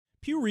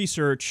Pew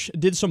Research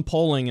did some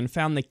polling and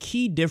found the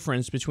key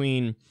difference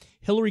between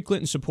Hillary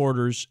Clinton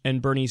supporters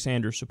and Bernie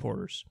Sanders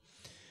supporters.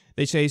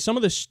 They say some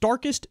of the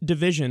starkest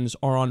divisions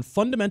are on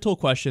fundamental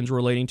questions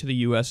relating to the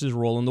U.S.'s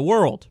role in the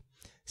world.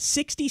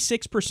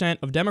 66%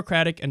 of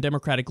Democratic and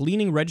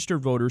Democratic-leaning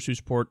registered voters who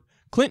support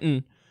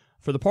Clinton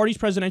for the party's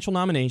presidential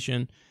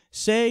nomination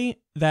say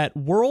that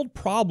world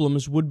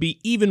problems would be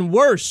even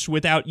worse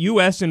without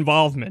U.S.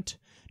 involvement.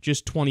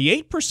 Just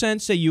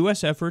 28% say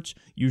U.S. efforts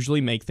usually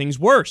make things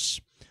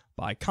worse.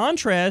 By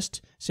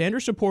contrast,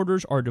 Sanders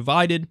supporters are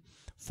divided.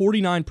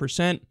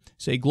 49%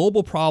 say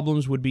global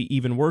problems would be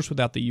even worse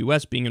without the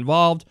U.S. being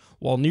involved,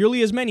 while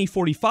nearly as many,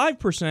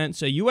 45%,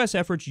 say U.S.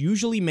 efforts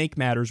usually make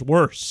matters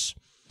worse.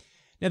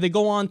 Now, they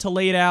go on to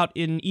lay it out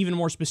in even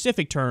more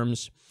specific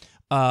terms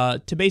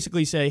to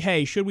basically say,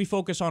 hey, should we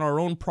focus on our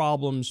own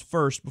problems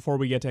first before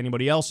we get to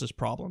anybody else's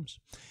problems?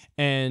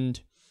 And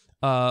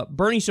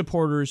Bernie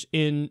supporters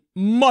in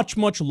much,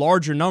 much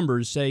larger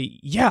numbers say,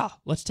 yeah,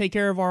 let's take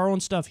care of our own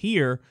stuff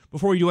here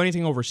before we do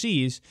anything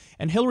overseas.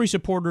 And Hillary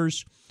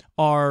supporters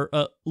are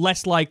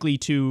less likely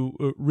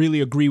to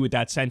really agree with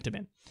that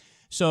sentiment.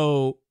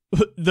 So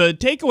the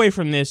takeaway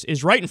from this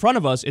is right in front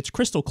of us. It's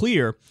crystal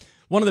clear.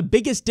 One of the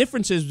biggest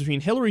differences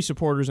between Hillary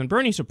supporters and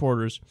Bernie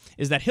supporters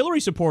is that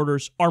Hillary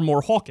supporters are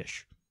more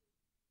hawkish.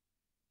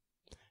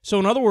 So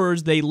in other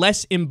words, they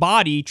less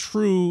embody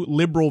true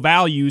liberal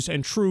values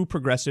and true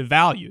progressive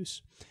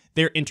values.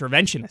 They're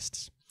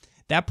interventionists.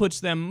 That puts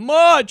them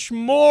much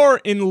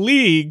more in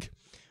league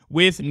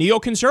with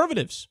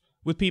neoconservatives,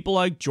 with people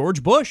like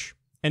George Bush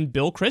and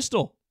Bill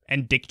Kristol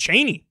and Dick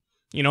Cheney.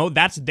 You know,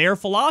 that's their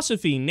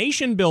philosophy,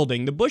 nation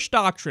building, the Bush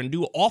Doctrine,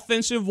 do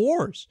offensive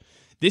wars.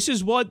 This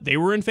is what they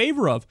were in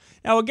favor of.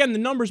 Now, again, the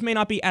numbers may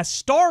not be as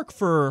stark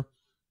for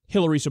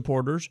Hillary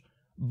supporters,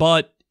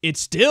 but it's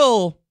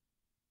still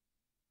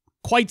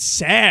quite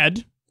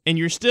sad, and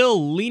you're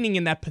still leaning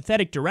in that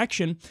pathetic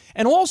direction.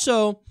 And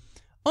also,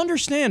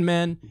 understand,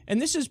 man,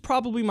 and this is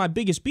probably my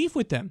biggest beef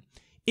with them,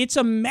 it's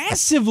a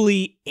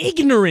massively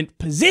ignorant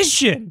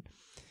position.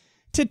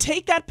 To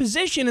take that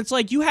position, it's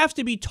like you have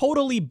to be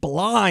totally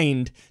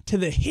blind to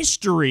the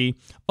history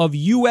of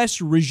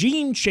U.S.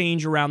 regime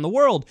change around the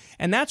world.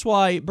 And that's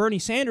why Bernie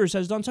Sanders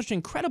has done such an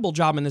incredible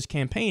job in this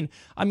campaign.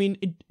 I mean,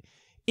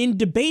 in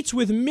debates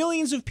with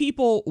millions of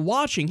people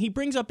watching, he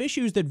brings up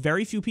issues that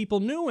very few people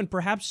knew, and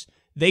perhaps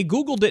they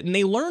Googled it and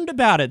they learned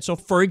about it. So,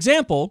 for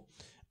example,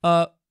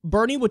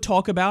 Bernie would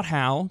talk about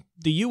how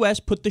the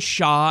U.S. put the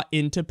Shah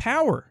into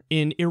power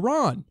in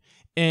Iran,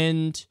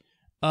 and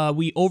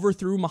we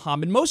overthrew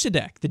Mohammad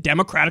Mossadegh, the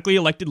democratically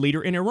elected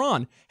leader in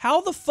Iran.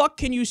 How the fuck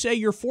can you say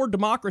you're for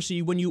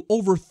democracy when you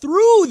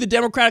overthrew the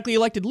democratically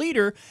elected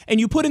leader and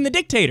you put in the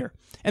dictator?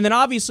 And then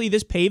obviously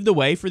this paved the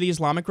way for the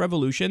Islamic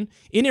Revolution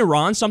in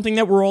Iran, something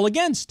that we're all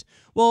against.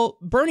 Well,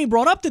 Bernie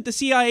brought up that the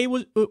CIA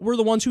were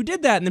the ones who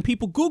did that, and then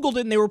people Googled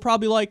it and they were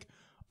probably like,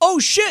 oh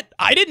shit,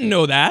 I didn't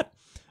know that.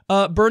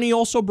 Bernie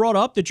also brought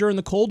up that during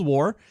the Cold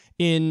War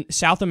in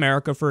South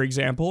America, for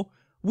example,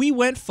 we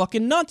went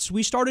fucking nuts.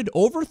 We started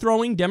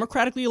overthrowing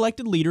democratically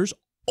elected leaders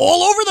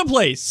all over the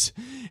place.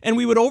 And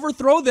we would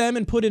overthrow them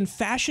and put in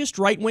fascist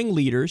right-wing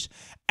leaders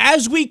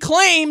as we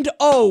claimed,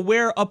 oh,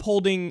 we're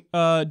upholding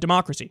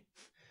democracy.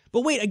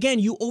 But wait, again,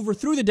 you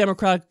overthrew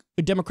the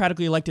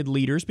democratically elected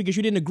leaders because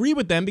you didn't agree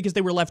with them because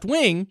they were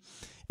left-wing.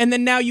 And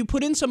then now you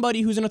put in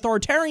somebody who's an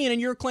authoritarian and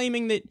you're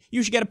claiming that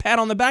you should get a pat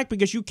on the back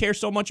because you care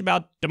so much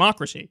about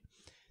democracy.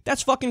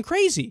 That's fucking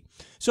crazy.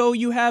 So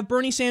you have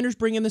Bernie Sanders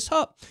bringing this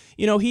up.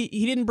 You know, he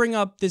didn't bring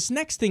up this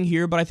next thing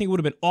here, but I think it would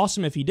have been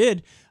awesome if he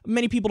did.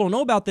 Many people don't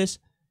know about this.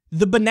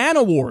 The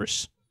Banana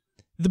Wars.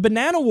 The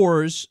Banana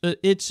Wars,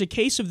 it's a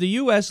case of the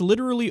U.S.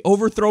 literally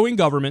overthrowing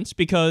governments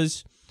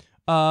because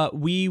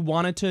we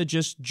wanted to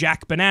just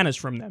jack bananas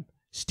from them,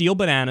 steal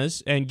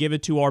bananas, and give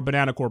it to our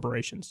banana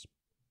corporations.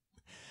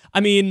 I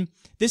mean,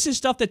 this is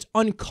stuff that's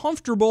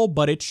uncomfortable,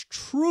 but it's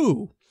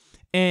true.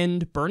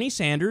 And Bernie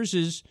Sanders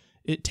is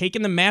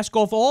taking the mask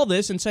off all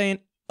this and saying,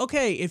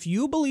 okay, if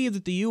you believe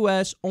that the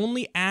U.S.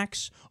 only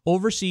acts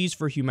overseas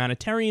for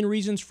humanitarian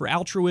reasons, for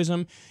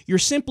altruism, you're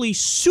simply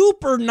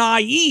super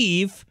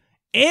naive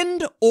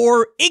and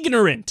or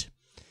ignorant.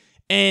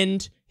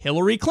 And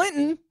Hillary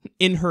Clinton,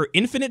 in her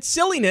infinite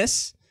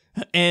silliness,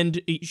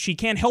 and she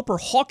can't help her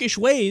hawkish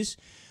ways,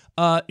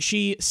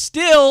 she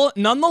still,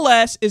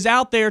 nonetheless, is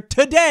out there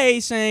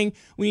today saying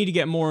we need to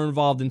get more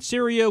involved in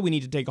Syria, we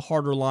need to take a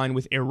harder line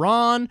with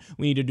Iran,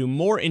 we need to do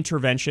more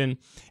intervention.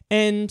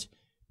 And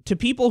to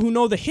people who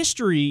know the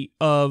history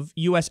of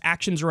U.S.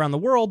 actions around the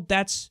world,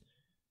 that's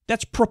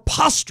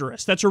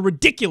preposterous. That's a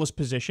ridiculous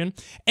position.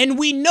 And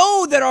we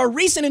know that our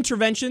recent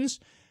interventions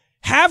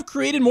have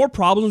created more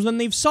problems than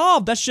they've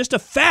solved. That's just a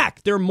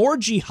fact. There are more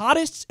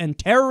jihadists and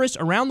terrorists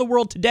around the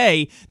world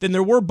today than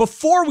there were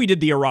before we did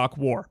the Iraq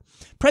War.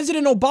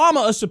 President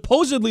Obama, a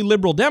supposedly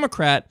liberal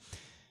Democrat,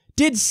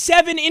 did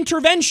 7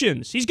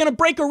 interventions. He's going to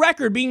break a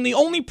record being the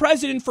only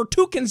president for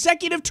 2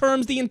 consecutive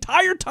terms the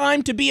entire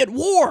time to be at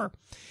war.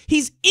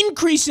 He's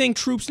increasing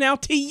troops now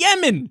to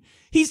Yemen.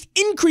 He's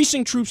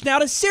increasing troops now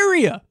to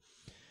Syria.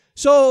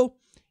 So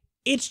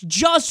it's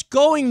just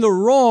going the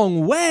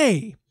wrong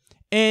way.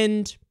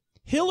 And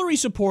Hillary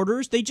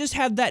supporters, they just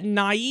have that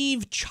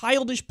naive,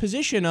 childish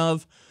position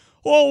of,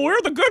 well,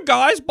 we're the good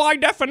guys by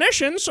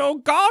definition, so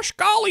gosh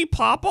golly,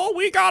 Papa,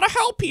 we gotta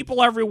help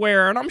people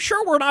everywhere. And I'm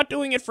sure we're not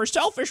doing it for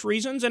selfish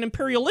reasons and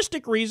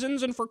imperialistic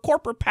reasons and for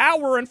corporate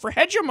power and for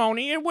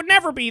hegemony. It would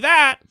never be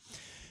that.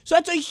 So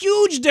that's a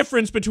huge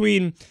difference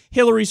between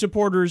Hillary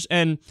supporters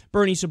and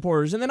Bernie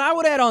supporters. And then I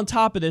would add on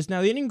top of this, now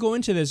they didn't go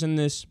into this in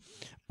this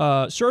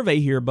survey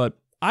here, but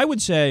I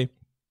would say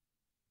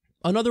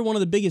another one of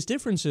the biggest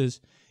differences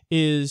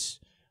is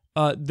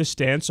the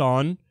stance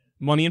on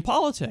money in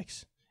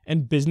politics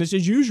and business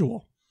as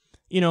usual.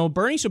 You know,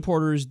 Bernie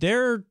supporters,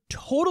 they're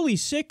totally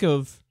sick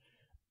of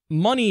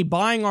money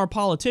buying our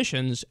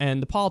politicians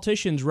and the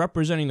politicians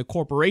representing the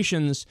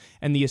corporations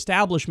and the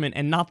establishment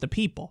and not the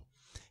people.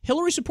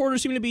 Hillary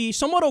supporters seem to be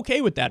somewhat okay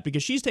with that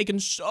because she's taken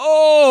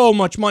so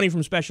much money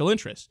from special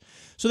interests.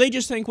 So they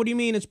just think, what do you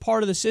mean? It's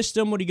part of the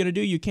system. What are you going to do?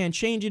 You can't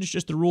change it. It's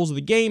just the rules of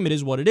the game. It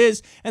is what it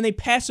is. And they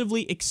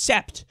passively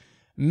accept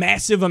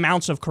massive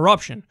amounts of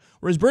corruption.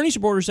 Whereas Bernie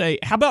supporters say,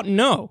 how about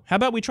no? How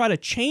about we try to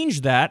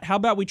change that? How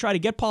about we try to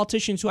get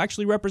politicians who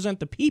actually represent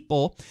the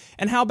people?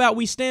 And how about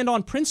we stand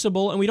on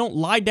principle and we don't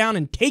lie down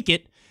and take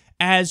it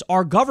as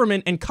our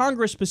government and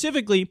Congress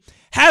specifically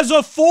has a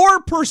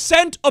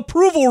 4%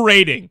 approval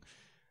rating.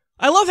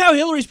 I love how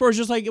Hillary supporters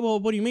just like,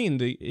 well, what do you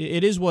mean?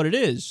 It is what it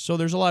is. So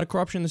there's a lot of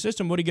corruption in the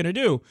system. What are you going to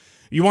do?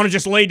 You want to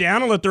just lay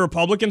down and let the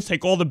Republicans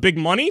take all the big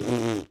money?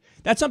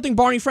 That's something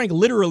Barney Frank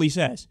literally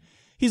says.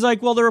 He's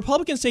like, well, the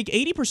Republicans take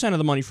 80% of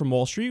the money from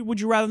Wall Street.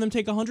 Would you rather them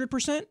take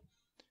 100%?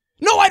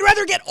 No, I'd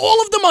rather get all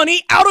of the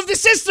money out of the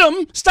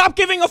system. Stop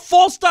giving a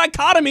false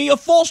dichotomy, a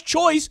false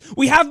choice.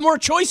 We have more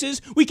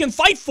choices. We can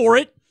fight for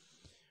it.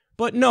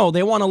 But no,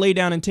 they want to lay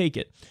down and take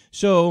it.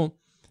 So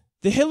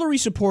the Hillary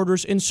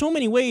supporters, in so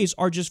many ways,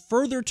 are just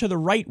further to the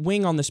right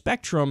wing on the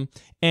spectrum,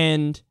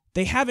 and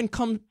they haven't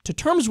come to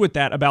terms with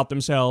that about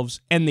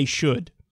themselves, and they should.